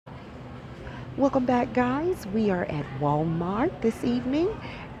Welcome back, guys. We are at Walmart this evening,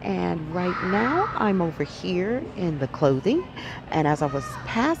 and right now I'm over here in the clothing. And as I was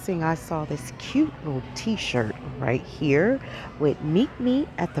passing, I saw this cute little t-shirt right here with Meet Me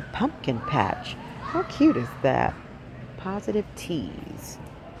at the Pumpkin Patch. How cute is that? Positive Tees.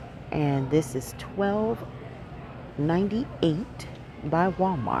 And this is $12.98 by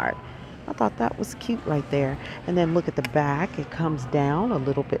Walmart. I thought that was cute right there. And then look at the back. It comes down a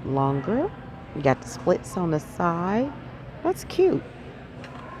little bit longer. You got the splits on the side. That's cute.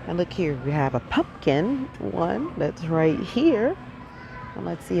 And look here, we have a pumpkin one that's right here. And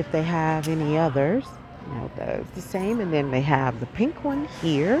let's see if they have any others. No, those the same. And then they have the pink one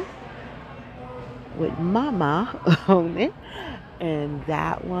here with Mama on it. And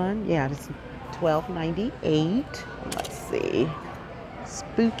that one, yeah, it's $12.98. Let's see.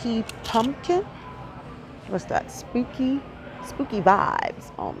 Spooky pumpkin. What's that? Spooky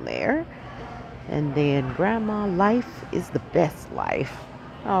vibes on there. And then Grandma Life is the best life.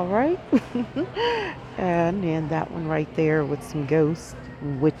 All right. And then that one right there with some ghosts,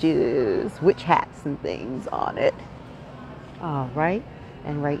 witch hats and things on it. All right.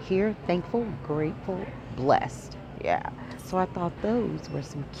 And right here, thankful, grateful, blessed. Yeah. So I thought those were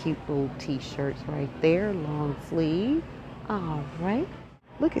some cute little t-shirts right there, long sleeve. All right.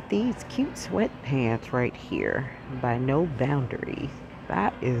 Look at these cute sweatpants right here by No Boundaries.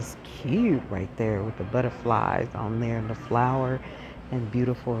 That is cute right there with the butterflies on there and the flower and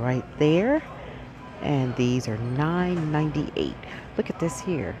beautiful right there. And these are $9.98. Look at this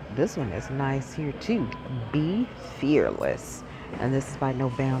here. This one is nice here too. Be Fearless. And this is by No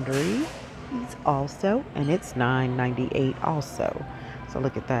Boundaries also. And it's $9.98 also. So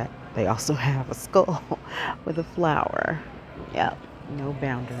look at that. They also have a skull with a flower. Yep. No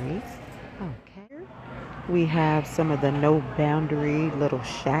Boundaries. Okay. We have some of the No Boundary little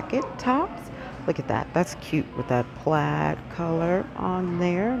shacket tops. Look at that. That's cute with that plaid color on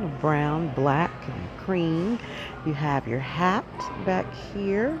there. The brown, black, and cream. You have your hat back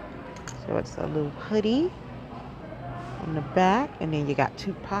here. So it's a little hoodie on the back. And then you got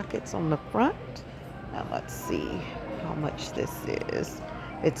two pockets on the front. Now let's see how much this is.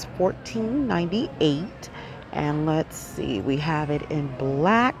 It's $14.98. And let's see, we have it in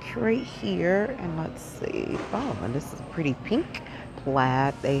black right here. And let's see, oh, and this is a pretty pink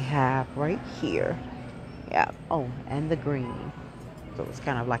plaid they have right here. Yeah, oh, and the green. So it's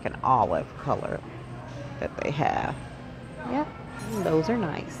kind of like an olive color that they have. Yeah, those are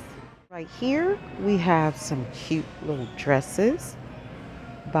nice. Right here, we have some cute little dresses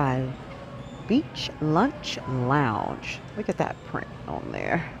by Beach Lunch Lounge. Look at that print on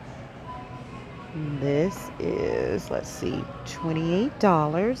there. This is, let's see,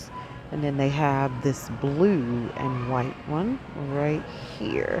 $28. And then they have this blue and white one right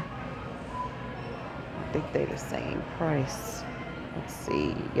here. I think they're the same price. Let's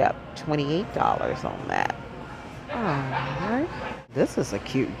see. Yep, $28 on that. Alright. This is a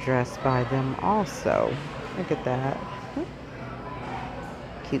cute dress by them also. Look at that.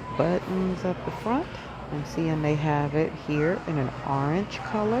 Cute buttons up the front. And see, and they have it here in an orange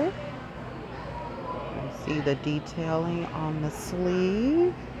color. See the detailing on the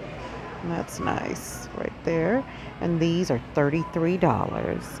sleeve. That's nice right there. And these are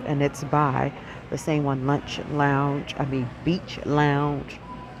 $33. And it's by the same one, Beach Lounge.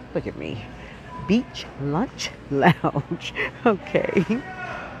 Look at me. Beach Lunch Lounge. Okay.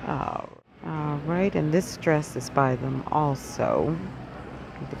 All right. And this dress is by them also.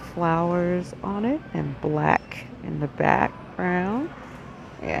 With the flowers on it and black in the background.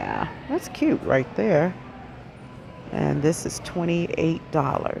 Yeah, that's cute right there. And this is $28.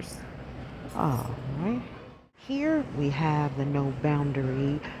 All right. Here we have the No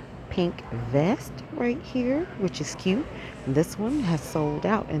Boundary pink vest right here, which is cute. And this one has sold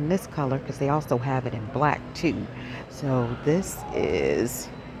out in this color because they also have it in black too. So this is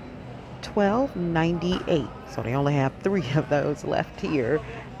 $12.98. So they only have 3 of those left here.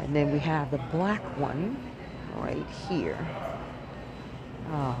 And then we have the black one right here.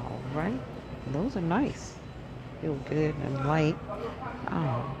 All right. Those are nice. Feel good and light.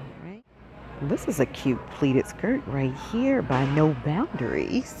 All right. This is a cute pleated skirt right here by No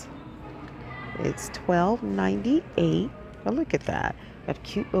Boundaries. It's $12.98. But look at that. Got a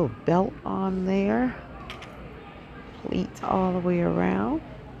cute little belt on there. Pleats all the way around.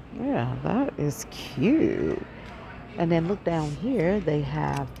 Yeah, that is cute. And then look down here. They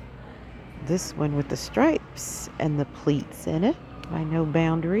have this one with the stripes and the pleats in it by No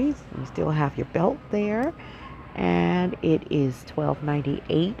Boundaries. You still have your belt there. And it is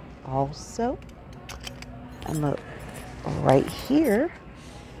 $12.98 also. And look right here.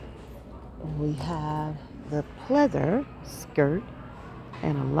 We have the pleather skirt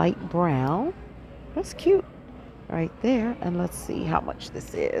and a light brown. That's cute right there. And let's see how much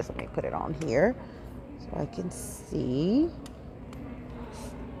this is. Let me put it on here so I can see.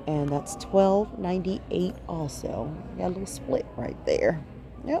 And that's $12.98 also. Got a little split right there.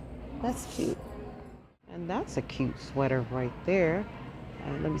 Yep, that's cute. And that's a cute sweater right there.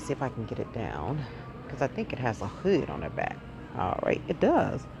 And let me see if I can get it down because I think it has a hood on the back. All right, it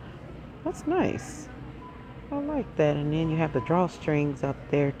does. That's nice. I like that. And then you have the drawstrings up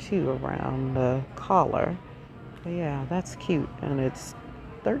there too around the collar. But yeah, that's cute. And it's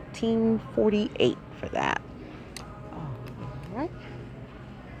 $13.48 for that. All right.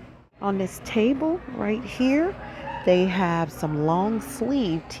 On this table right here, they have some long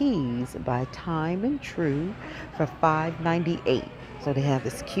sleeve tees by Time and True for $5.98. So they have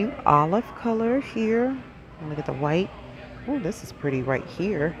this cute olive color here. Look at the white. Oh, this is pretty right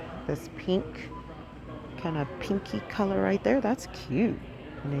here. This pink, kind of pinky color right there. That's cute.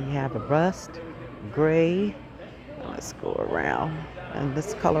 And then you have a rust, gray. Let's go around. And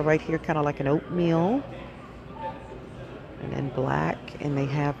this color right here, kind of like an oatmeal. And then black, and they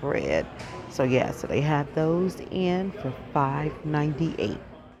have red. So yeah, so they have those in for $5.98.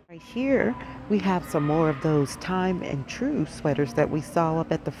 Right here, we have some more of those Time and True sweaters that we saw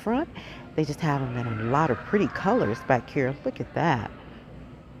up at the front. They just have them in a lot of pretty colors back here. Look at that.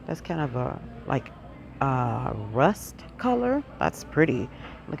 That's kind of a like rust color. That's pretty.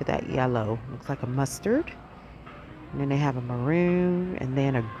 Look at that yellow. Looks like a mustard. And then they have a maroon and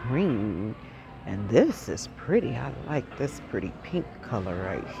then a green. And this is pretty. I like this pretty pink color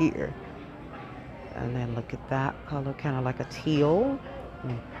right here. And then look at that color, kind of like a teal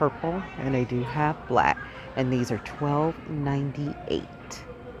and purple. And they do have black. And these are $12.98.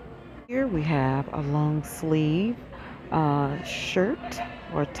 Here we have a long sleeve shirt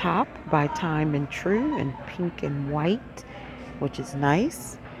or top by Time and True in pink and white, which is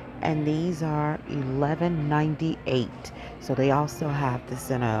nice. And these are $11.98. So they also have this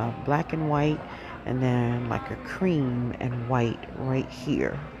in a black and white and then like a cream and white right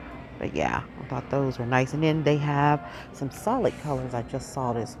here. But yeah, I thought those were nice. And then they have some solid colors. I just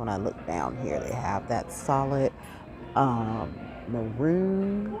saw this when I looked down here. They have that solid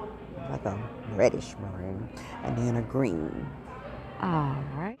maroon, like a reddish maroon, and then a green. All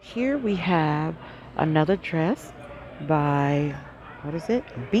right, here we have another dress by, what is it?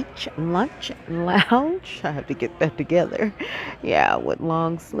 Beach Lunch Lounge. I have to get that together. Yeah, with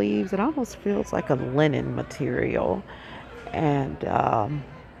long sleeves. It almost feels like a linen material. And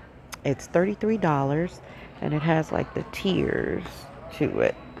it's $33. And it has like the tiers to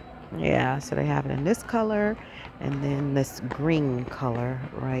it. Yeah, so they have it in this color and then this green color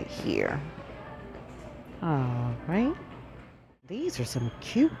right here. All right. These are some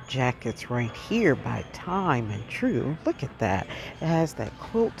cute jackets right here by Time and True. Look at that. It has that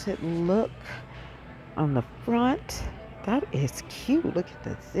quilted look on the front. That is cute. Look at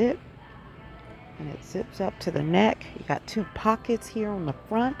the zip. And it zips up to the neck. You got two pockets here on the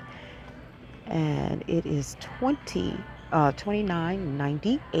front. And it is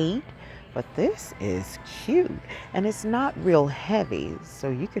 $29.98. But this is cute. And it's not real heavy. So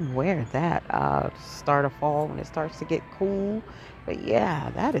you can wear that start of fall when it starts to get cool. But yeah,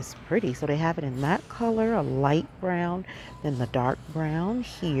 that is pretty. So they have it in that color, a light brown, then the dark brown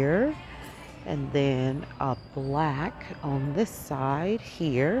here. And then a black on this side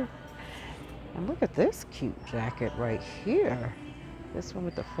here. And look at this cute jacket right here. This one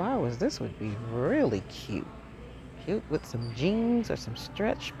with the flowers. This would be really cute. Cute with some jeans or some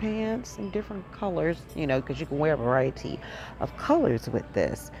stretch pants and different colors, you know, because you can wear a variety of colors with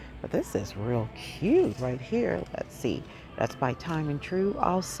this. But this is real cute right here. Let's see. That's by Time and True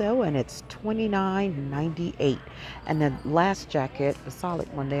also, and it's $29.98. And the last jacket, the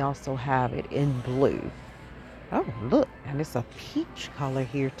solid one, they also have it in blue. Oh, look, and it's a peach color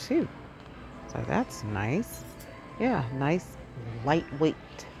here too. So that's nice. Yeah, nice lightweight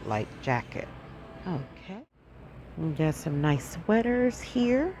light jacket. Okay. We got some nice sweaters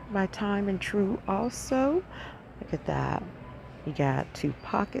here by Time and True also. Look at that. You got two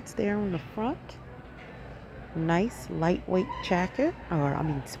pockets there on the front. Nice lightweight jacket, or I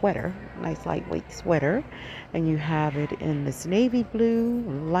mean sweater. Nice lightweight sweater. And you have it in this navy blue,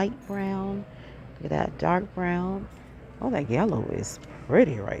 light brown. Look at that dark brown. Oh, that yellow is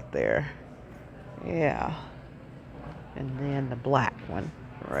pretty right there. Yeah. And then the black one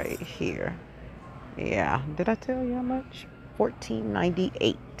right here. Yeah, did I tell you how much?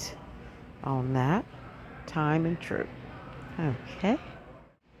 $14.98 on that. Time and True. Okay.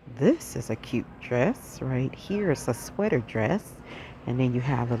 This is a cute dress right here. It's a sweater dress. And then you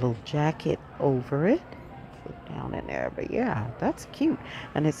have a little jacket over it. Put down in there. But yeah, that's cute.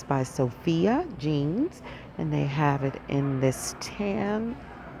 And it's by Sophia Jeans. And they have it in this tan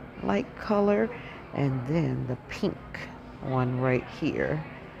like color. And then the pink one right here.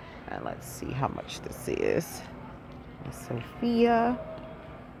 And let's see how much this is. Sophia.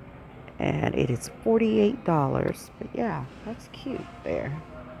 And it is $48. But yeah, that's cute there.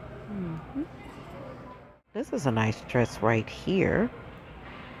 Hmm. This is a nice dress right here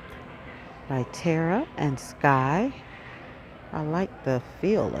by Tara and Sky. I like the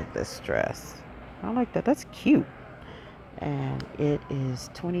feel of this dress. I like that. That's cute. And it is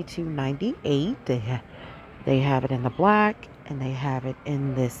 $22.98. They have it in the black, and they have it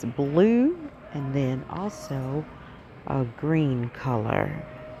in this blue, and then also a green color.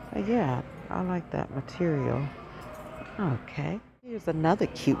 But yeah, I like that material. Okay. Here's another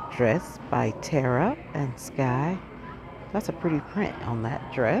cute dress by Tara and Sky. That's a pretty print on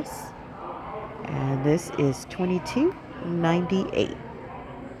that dress. And this is $22.98.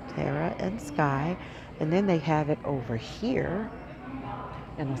 Tara and Sky. And then they have it over here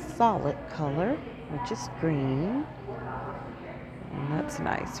in a solid color, which is green. And that's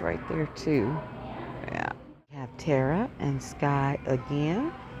nice right there too. Yeah. We have Tara and Sky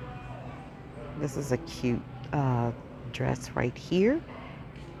again. This is a cute dress right here.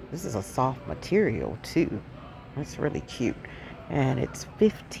 This is a soft material too. That's really cute. And it's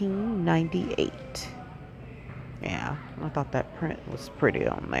 $15.98. Yeah, I thought that print was pretty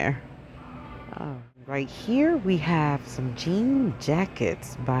on there. Right here we have some jean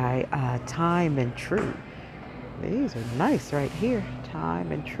jackets by Time and True. These are nice right here.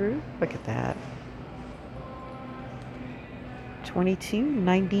 Time and True. Look at that.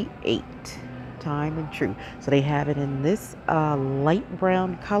 $22.98. Time and True. So they have it in this light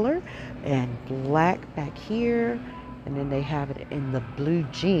brown color and black back here. And then they have it in the blue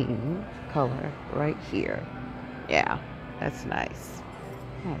jean color right here. Yeah, that's nice.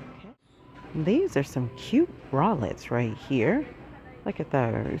 Okay. These are some cute bralettes right here. Look at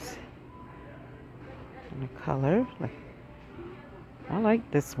those. And the color. I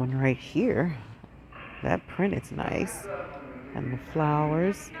like this one right here. That print is nice. And the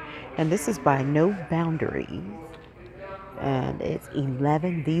flowers. And this is by No Boundaries. And it's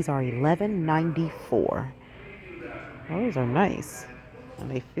 11. These are $11.94. Those are nice. And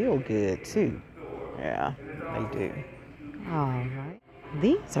they feel good too. Yeah, they do. All right.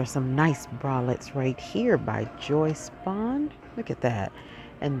 These are some nice bralettes right here by Joyce Bond. Look at that.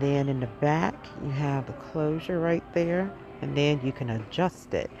 And then in the back, you have the closure right there. And then you can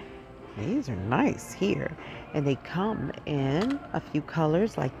adjust it. These are nice here. And they come in a few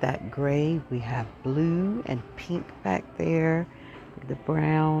colors like that gray. We have blue and pink back there. The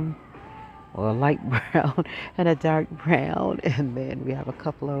brown. Or a light brown and a dark brown. And then we have a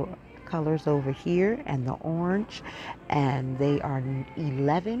couple of colors over here and the orange. And they are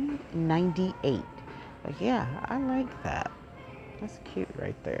 $11.98. But yeah, I like that. That's cute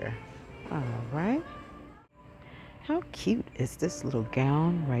right there. All right. How cute is this little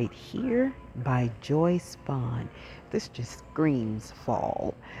gown right here by Joyce Bond? This just screams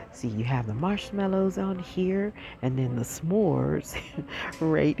fall. See, you have the marshmallows on here and then the s'mores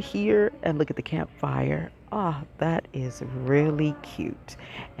right here. And look at the campfire. Oh, that is really cute.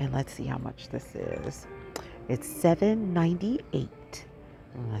 And let's see how much this is. It's $7.98.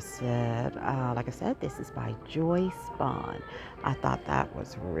 Like I said, this is by Joyce Bond. I thought that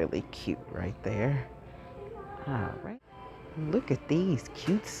was really cute right there. All right. Look at these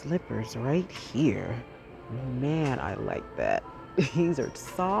cute slippers right here. Man, I like that. These are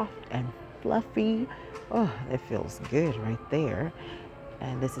soft and fluffy. Oh, it feels good right there.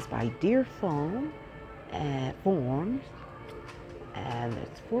 And this is by Dear Foam and Forms. And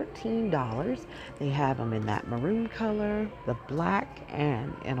it's $14. They have them in that maroon color, the black,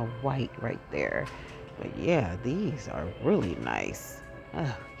 and in a white right there. But yeah, these are really nice.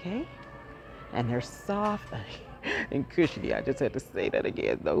 Okay. And they're soft and cushiony. I just had to say that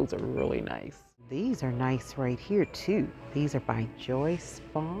again. Those are really nice. These are nice right here too. These are by Joyce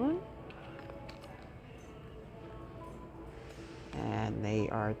Bond. And they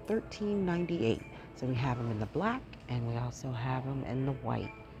are $13.98. So we have them in the black and we also have them in the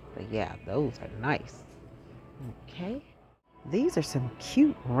white. But yeah, those are nice. Okay. These are some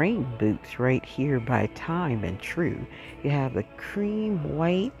cute rain boots right here by Time and True. You have the cream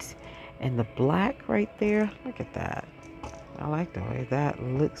white and the black right there. Look at that. I like the way that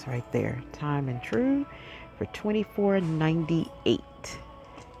looks right there. Time and True for $24.98.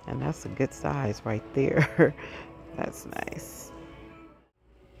 And that's a good size right there. That's nice.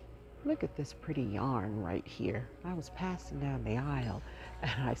 Look at this pretty yarn right here. I was passing down the aisle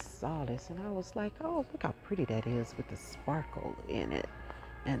and I saw this and I was like, oh, look how pretty that is with the sparkle in it.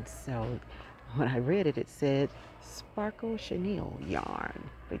 And so when I read it, it said sparkle chenille yarn.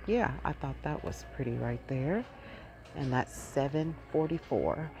 But yeah, I thought that was pretty right there. And that's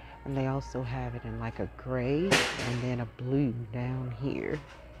 $7.44. And they also have it in like a gray and then a blue down here.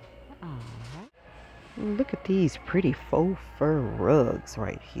 Aww. Look at these pretty faux fur rugs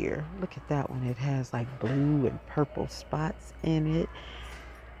right here. Look at that one. It has like blue and purple spots in it.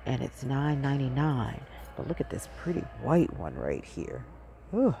 And it's $9.99. But look at this pretty white one right here.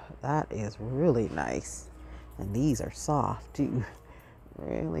 Ooh, that is really nice. And these are soft too.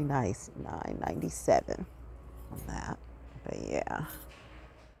 Really nice. $9.97 on that. But yeah.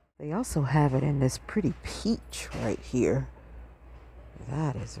 They also have it in this pretty peach right here.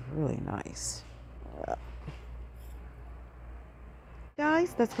 That is really nice.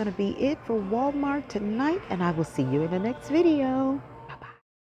 Guys, that's going to be it for Walmart tonight, and I will see you in the next video.